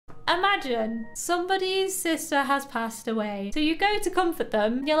Imagine somebody's sister has passed away. So you go to comfort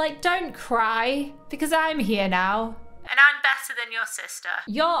them. You're like, don't cry because I'm here now. And I'm better than your sister.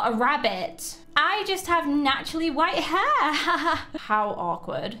 You're a rabbit. I just have naturally white hair. How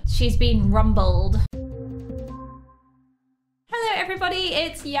awkward. She's been rumbled. Hello everybody,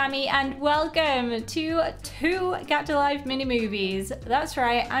 it's Yammy and welcome to 2 Gacha Life Mini Movies. That's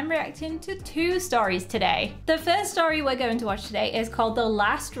right, I'm reacting to 2 stories today. The first story we're going to watch today is called The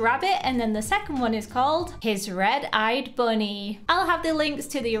Last Rabbit, and then the second one is called His Red-Eyed Bunny. I'll have the links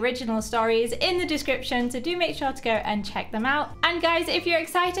to the original stories in the description, so do make sure to go and check them out. And guys, if you're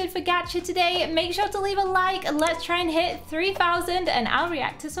excited for Gacha today, make sure to leave a like and let's try and hit 3,000 and I'll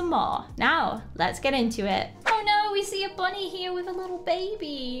react to some more. Now, let's get into it. Oh no, we see a bunny here with a little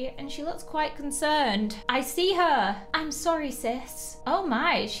baby and she looks quite concerned. I see her. I'm sorry, sis. Oh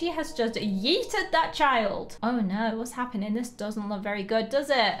my, she has just yeeted that child. Oh no, what's happening? This doesn't look very good,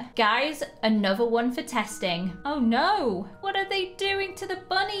 does it? Guys, another one for testing. Oh no, what are they doing to the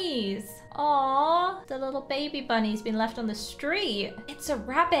bunnies? Aww, the little baby bunny's been left on the street. It's a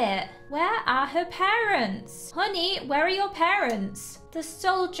rabbit. Where are her parents? Honey, where are your parents? The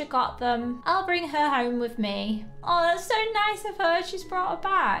soldier got them. I'll bring her home with me. Oh, that's so nice of her. She's brought her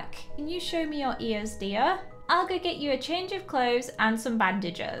back. Can you show me your ears, dear? I'll go get you a change of clothes and some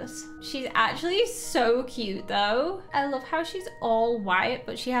bandages. She's actually so cute though. I love how she's all white,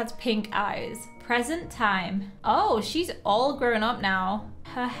 but she has pink eyes. Present time. Oh, she's all grown up now.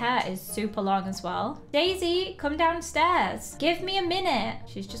 Her hair is super long as well. Daisy, come downstairs. Give me a minute.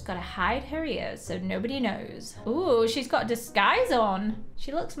 She's just got to hide her ears so nobody knows. Ooh, she's got a disguise on.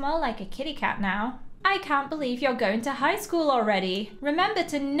 She looks more like a kitty cat now. I can't believe you're going to high school already. Remember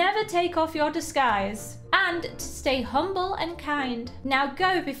to never take off your disguise and to stay humble and kind. Now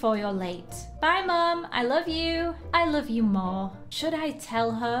go before you're late. Bye, Mom. I love you. I love you more. Should I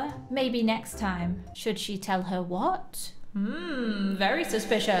tell her? Maybe next time. Should she tell her what? Very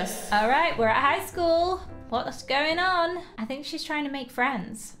suspicious. All right, we're at high school. What's going on? I think she's trying to make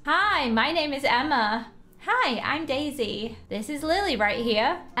friends. Hi, my name is Emma. Hi, I'm Daisy. This is Lily right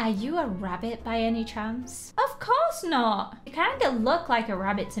here. Are you a rabbit by any chance? Of course not. You kind of look like a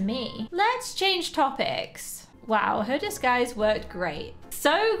rabbit to me. Let's change topics. Wow, her disguise worked great.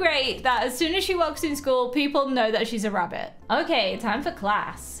 So great that as soon as she walks in school, people know that she's a rabbit. Okay, time for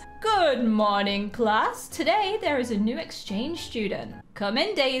class. Good morning, class. Today there is a new exchange student. Come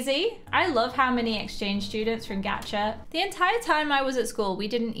in, Daisy. I love how many exchange students from Gacha. The entire time I was at school, we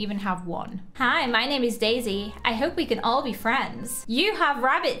didn't even have one. Hi, my name is Daisy. I hope we can all be friends. You have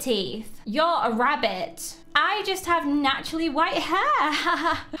rabbit teeth. You're a rabbit. I just have naturally white hair.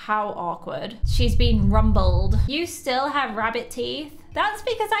 How awkward. She's been rumbled. You still have rabbit teeth? That's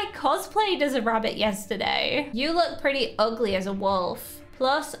because I cosplayed as a rabbit yesterday. You look pretty ugly as a wolf.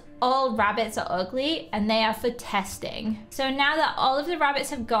 Plus, all rabbits are ugly and they are for testing. So now that all of the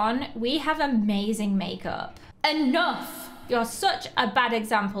rabbits have gone, we have amazing makeup. Enough! You're such a bad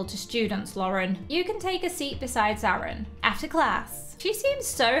example to students, Lauren. You can take a seat beside Aaron after class. She seems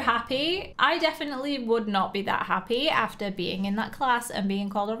so happy. I definitely would not be that happy after being in that class and being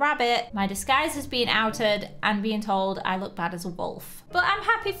called a rabbit. My disguise has been outed and being told I look bad as a wolf. But I'm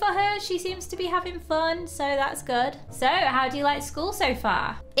happy for her. She seems to be having fun, so that's good. So, how do you like school so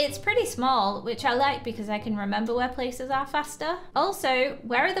far? It's pretty small, which I like because I can remember where places are faster. Also,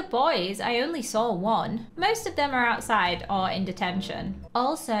 where are the boys? I only saw one. Most of them are outside or in detention.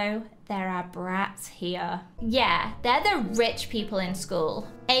 Also, there are brats here. Yeah, they're the rich people in school,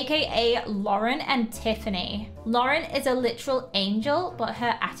 aka Lauren and Tiffany. Lauren is a literal angel, but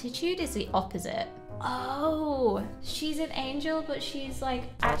her attitude is the opposite. Oh, she's an angel, but she's like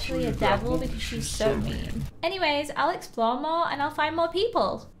actually a devil because she's so mean. Anyways, I'll explore more and I'll find more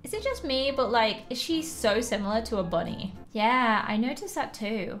people. Is it just me, but like, is she so similar to a bunny? Yeah, I noticed that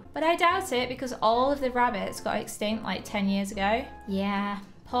too. But I doubt it because all of the rabbits got extinct like 10 years ago. Yeah.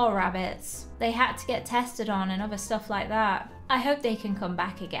 Poor rabbits. They had to get tested on and other stuff like that. I hope they can come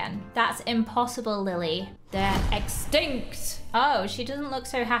back again. That's impossible, Lily. They're extinct. Oh, she doesn't look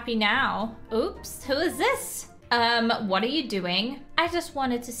so happy now. Oops, who is this? What are you doing? I just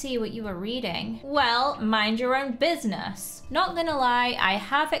wanted to see what you were reading. Well, mind your own business. Not gonna lie, I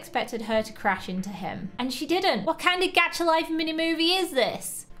have expected her to crash into him. And she didn't. What kind of Gacha Life mini movie is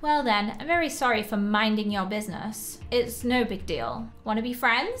this? Well then, I'm very sorry for minding your business. It's no big deal. Wanna be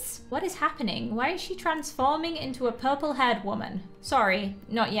friends? What is happening? Why is she transforming into a purple-haired woman? Sorry,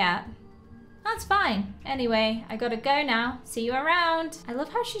 not yet. That's fine. Anyway, I gotta go now. See you around. I love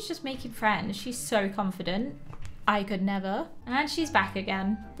how she's just making friends. She's so confident. I could never. And she's back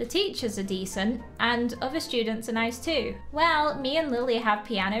again. The teachers are decent, and other students are nice too. Well, me and Lily have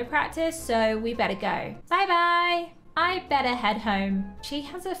piano practice, so we better go. Bye-bye. I better head home. She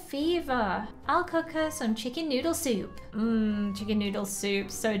has a fever. I'll cook her some chicken noodle soup. Chicken noodle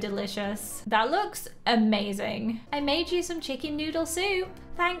soup, so delicious. That looks amazing. I made you some chicken noodle soup.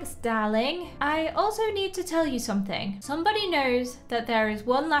 Thanks, darling. I also need to tell you something. Somebody knows that there is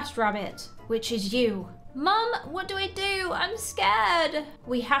one last rabbit, which is you. Mum, what do I do? I'm scared.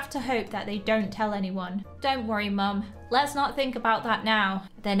 We have to hope that they don't tell anyone. Don't worry, Mum. Let's not think about that now.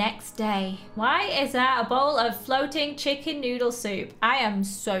 The next day. Why is there a bowl of floating chicken noodle soup? I am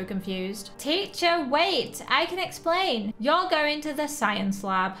so confused. Teacher, wait. I can explain. You're going to the science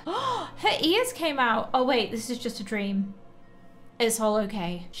lab. Her ears came out. Oh, wait. This is just a dream. It's all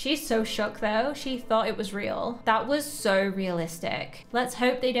okay. She's so shook though. She thought it was real. That was so realistic. Let's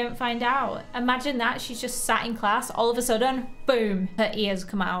hope they don't find out. Imagine that. She's just sat in class. All of a sudden, boom, her ears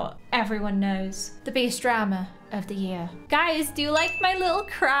come out. Everyone knows. The biggest drama of the year. Guys, do you like my little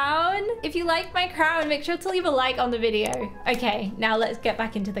crown? If you like my crown, make sure to leave a like on the video. Okay, now let's get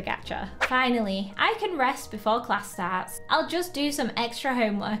back into the gacha. Finally, I can rest before class starts. I'll just do some extra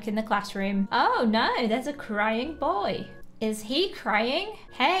homework in the classroom. Oh no, there's a crying boy. Is he crying?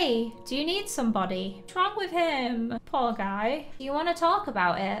 Hey, do you need somebody? What's wrong with him? Poor guy. Do you want to talk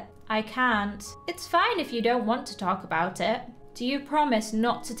about it? I can't. It's fine if you don't want to talk about it. Do you promise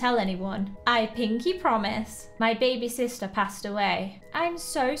not to tell anyone? I pinky promise. My baby sister passed away. I'm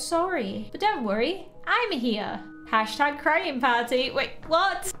so sorry. But don't worry, I'm here. Hashtag crying party. Wait,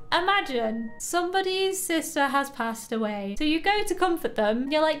 what? Imagine somebody's sister has passed away. So you go to comfort them.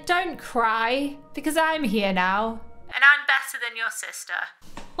 And you're like, don't cry because I'm here now. And I'm better than your sister.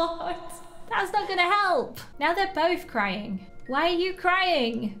 What? That's not gonna help. Now they're both crying. Why are you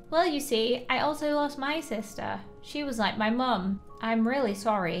crying? Well, you see, I also lost my sister. She was like my mum. I'm really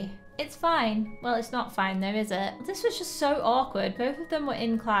sorry. It's fine. Well, it's not fine though, is it? This was just so awkward. Both of them were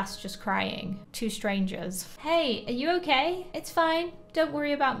in class just crying. Two strangers. Hey, are you okay? It's fine. Don't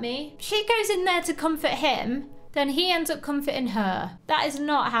worry about me. She goes in there to comfort him. Then he ends up comforting her. That is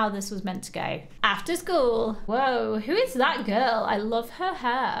not how this was meant to go. After school. Whoa, who is that girl? I love her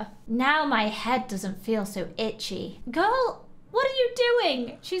hair. Now my head doesn't feel so itchy. Girl, what are you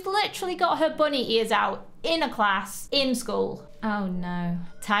doing? She's literally got her bunny ears out in a class, in school. Oh no.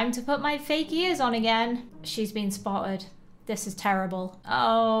 Time to put my fake ears on again. She's been spotted. This is terrible.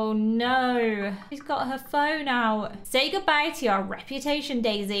 Oh no. She's got her phone out. Say goodbye to your reputation,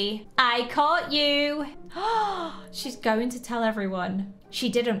 Daisy. I caught you. She's going to tell everyone. She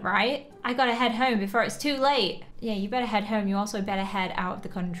didn't, right? I gotta head home before it's too late. Yeah, you better head home. You also better head out of the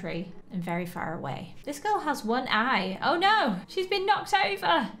country and very far away. This girl has one eye. Oh no, she's been knocked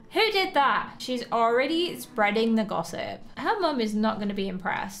over. Who did that? She's already spreading the gossip. Her mum is not gonna be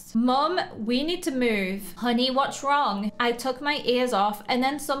impressed. Mum, we need to move. Honey, what's wrong? I took my ears off and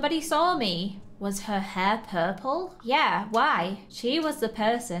then somebody saw me. Was her hair purple? Yeah, why? She was the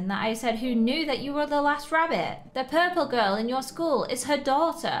person that I said who knew that you were the last rabbit. The purple girl in your school is her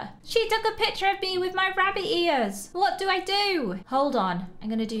daughter. She took a picture of me with my rabbit ears. What do I do? Hold on, I'm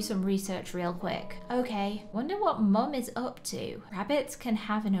gonna do some research real quick. Okay, wonder what Mum is up to. Rabbits can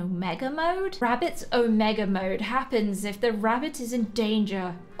have an omega mode? Rabbit's omega mode happens if the rabbit is in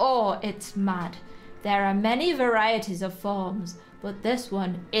danger or it's mad. There are many varieties of forms, but this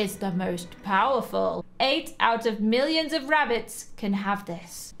one is the most powerful. 8 out of millions of rabbits can have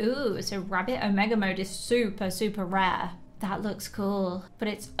this. Ooh, so rabbit omega mode is super, super rare. That looks cool, but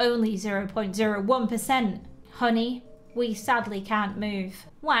it's only 0.01%. Honey, we sadly can't move.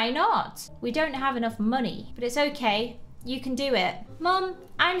 Why not? We don't have enough money, but it's okay. You can do it. Mum,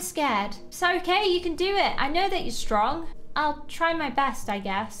 I'm scared. It's okay, you can do it. I know that you're strong. I'll try my best, I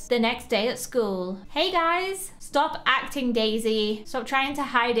guess. The next day at school. Hey guys, stop acting, Daisy. Stop trying to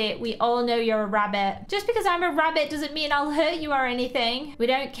hide it. We all know you're a rabbit. Just because I'm a rabbit doesn't mean I'll hurt you or anything. We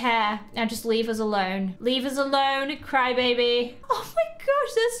don't care. Now just leave us alone. Leave us alone, crybaby. Oh my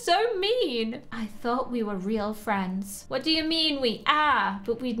gosh, they're so mean. I thought we were real friends. What do you mean we are?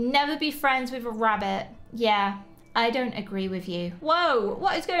 But we'd never be friends with a rabbit. Yeah, I don't agree with you. Whoa,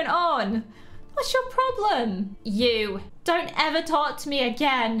 what is going on? What's your problem? You. Don't ever talk to me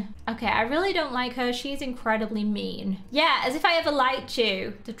again. Okay, I really don't like her. She's incredibly mean. Yeah, as if I ever liked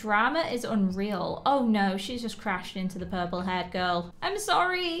you. The drama is unreal. Oh no, she's just crashed into the purple-haired girl. I'm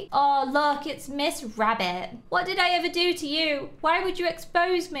sorry. Oh, look, it's Miss Rabbit. What did I ever do to you? Why would you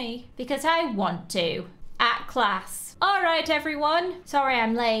expose me? Because I want to. At class. All right, everyone. Sorry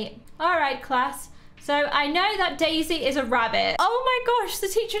I'm late. All right, class. So I know that Daisy is a rabbit. Oh my gosh, the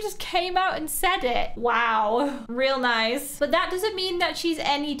teacher just came out and said it. Wow, real nice. But that doesn't mean that she's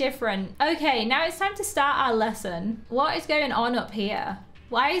any different. Okay, now it's time to start our lesson. What is going on up here?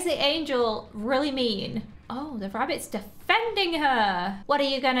 Why is the angel really mean? Oh, the rabbit's defending her. What are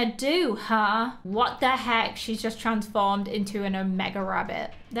you gonna do, huh? What the heck? She's just transformed into an omega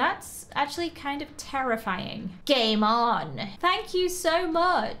rabbit. That's actually kind of terrifying. Game on. Thank you so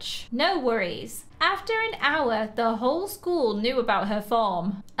much. No worries. After an hour, the whole school knew about her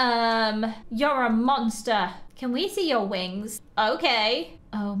form. You're a monster. Can we see your wings? Okay.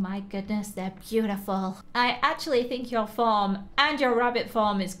 Oh my goodness, they're beautiful. I actually think your form and your rabbit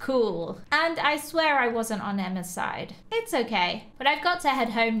form is cool. And I swear I wasn't on Emma's side. It's okay, but I've got to head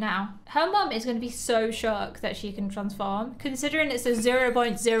home now. Her mom is going to be so shocked that she can transform, considering it's a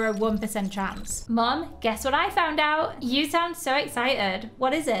 0.01% chance. Mom, guess what I found out? You sound so excited.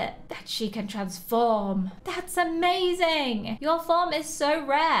 What is it? That she can transform. That's amazing. Your form is so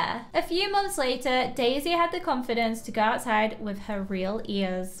rare. A few months later, Daisy had the confidence to go outside with her real ears.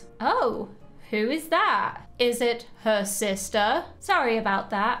 Oh, who is that? Is it her sister? Sorry about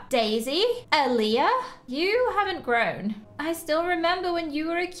that. Daisy? Aaliyah? You haven't grown. I still remember when you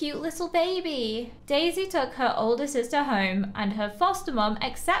were a cute little baby. Daisy took her older sister home and her foster mom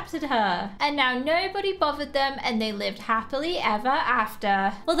accepted her. And now nobody bothered them and they lived happily ever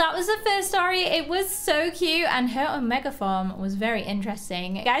after. Well, that was the first story. It was so cute and her omega form was very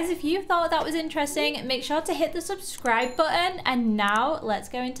interesting. Guys, if you thought that was interesting, make sure to hit the subscribe button. And now let's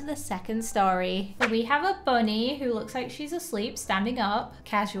go into the second story. So we have a bunny who looks like she's asleep, standing up,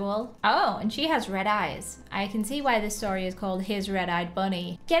 casual. Oh, and she has red eyes. I can see why this story is called His Red-Eyed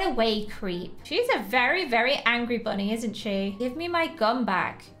Bunny. Get away, creep. She's a very, very angry bunny, isn't she? Give me my gum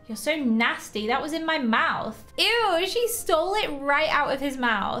back. You're so nasty. That was in my mouth. Ew, she stole it right out of his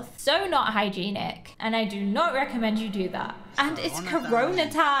mouth. So not hygienic. And I do not recommend you do that. And it's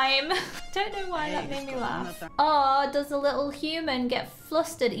Corona time. Don't know why that made me laugh. Oh, does the little human get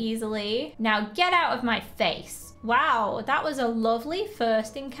flustered easily? Now get out of my face. Wow, that was a lovely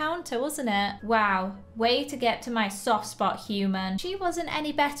first encounter, wasn't it? Wow, way to get to my soft spot, human. She wasn't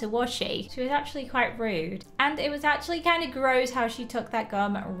any better, was she? She was actually quite rude. And it was actually kind of gross how she took that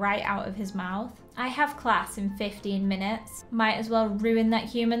gum right out of his mouth. I have class in 15 minutes. Might as well ruin that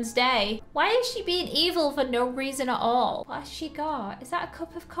human's day. Why is she being evil for no reason at all? What has she got? Is that a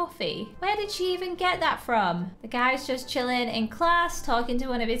cup of coffee? Where did she even get that from? The guy's just chilling in class, talking to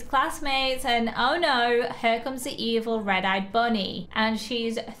one of his classmates, and oh no, here comes the evil red-eyed bunny. And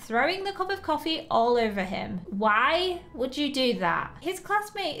she's throwing the cup of coffee all over him. Why would you do that? His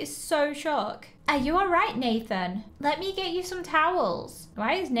classmate is so shocked. Are you all right, Nathan? Let me get you some towels.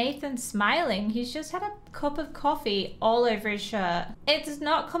 Why is Nathan smiling? He's just had a cup of coffee all over his shirt. It's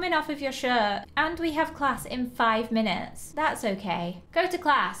not coming off of your shirt. And we have class in 5 minutes. That's okay. Go to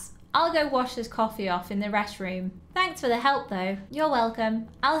class. I'll go wash this coffee off in the restroom. Thanks for the help though. You're welcome.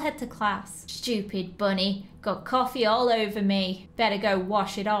 I'll head to class. Stupid bunny. Got coffee all over me. Better go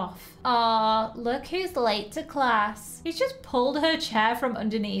wash it off. Aw, look who's late to class. He's just pulled her chair from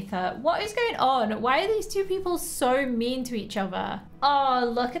underneath her. What is going on? Why are these two people so mean to each other? Oh,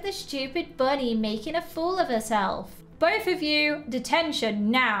 look at the stupid bunny making a fool of herself. Both of you, detention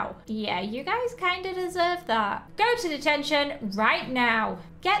now. Yeah, you guys kind of deserve that. Go to detention right now.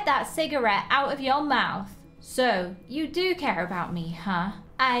 Get that cigarette out of your mouth. So, you do care about me, huh?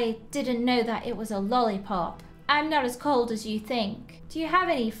 I didn't know that it was a lollipop. I'm not as cold as you think. Do you have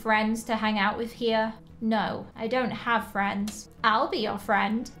any friends to hang out with here? No, I don't have friends. I'll be your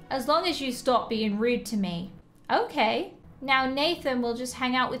friend, as long as you stop being rude to me. Okay. Now Nathan will just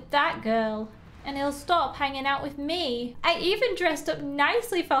hang out with that girl. And he'll stop hanging out with me. I even dressed up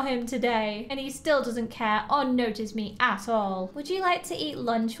nicely for him today. And he still doesn't care or notice me at all. Would you like to eat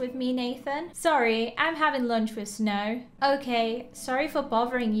lunch with me, Nathan? Sorry, I'm having lunch with Snow. Okay, sorry for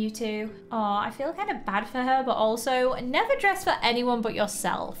bothering you two. Aw, I feel kind of bad for her, but also never dress for anyone but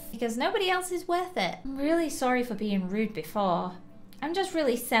yourself. Because nobody else is worth it. I'm really sorry for being rude before. I'm just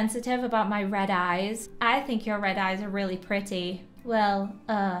really sensitive about my red eyes. I think your red eyes are really pretty. Well,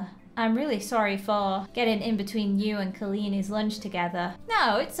 I'm really sorry for getting in between you and Colleen's lunch together.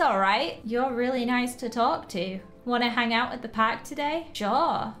 No, it's all right. You're really nice to talk to. Want to hang out at the park today?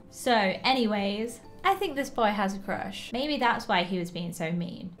 Sure. So, anyways, I think this boy has a crush. Maybe that's why he was being so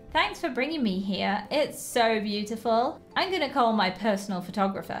mean. Thanks for bringing me here. It's so beautiful. I'm gonna call my personal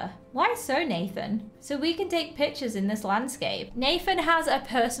photographer. Why so, Nathan? So we can take pictures in this landscape. Nathan has a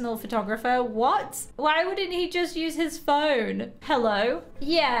personal photographer? What? Why wouldn't he just use his phone? Hello?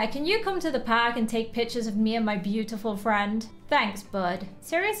 Yeah, can you come to the park and take pictures of me and my beautiful friend? Thanks, bud.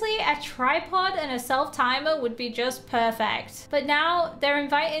 Seriously, a tripod and a self-timer would be just perfect. But now they're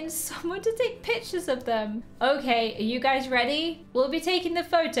inviting someone to take pictures of them. Okay, are you guys ready? We'll be taking the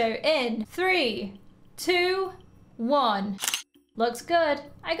photo in 3, 2, 1. Looks good.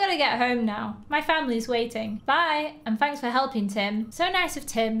 I gotta get home now. My family's waiting. Bye, and thanks for helping, Tim. So nice of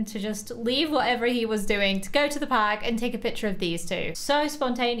Tim to just leave whatever he was doing to go to the park and take a picture of these two. So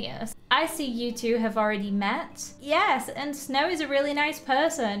spontaneous. I see you two have already met. Yes, and Snow is a really nice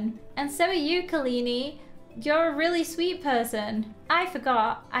person. And so are you, Kalini. You're a really sweet person. I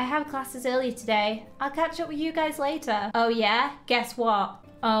forgot. I have classes early today. I'll catch up with you guys later. Oh yeah? Guess what?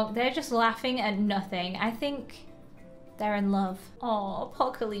 Oh, they're just laughing at nothing. I think they're in love. Oh,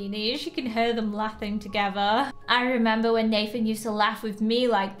 poor Kalini. She can hear them laughing together. I remember when Nathan used to laugh with me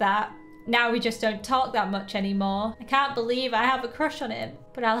like that. Now we just don't talk that much anymore. I can't believe I have a crush on him.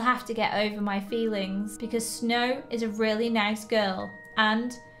 But I'll have to get over my feelings because Snow is a really nice girl.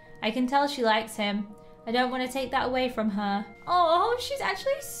 And I can tell she likes him. I don't want to take that away from her. Oh, she's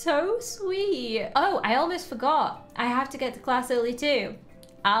actually so sweet. Oh, I almost forgot. I have to get to class early too.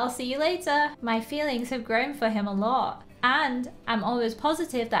 I'll see you later. My feelings have grown for him a lot. And I'm almost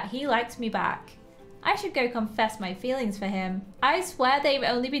positive that he likes me back. I should go confess my feelings for him. I swear they've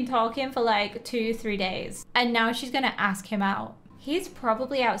only been talking for like 2-3 days. And now she's gonna ask him out. He's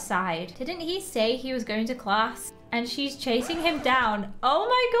probably outside. Didn't he say he was going to class? And she's chasing him down. Oh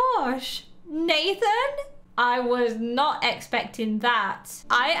my gosh. Nathan? I was not expecting that.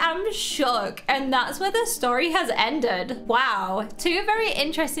 I am shook, and that's where the story has ended. Wow, 2 very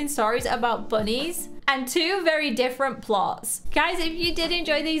interesting stories about bunnies and 2 very different plots. Guys, if you did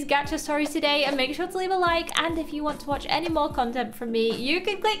enjoy these gacha stories today, make sure to leave a like, and if you want to watch any more content from me, you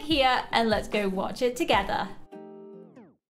can click here and let's go watch it together.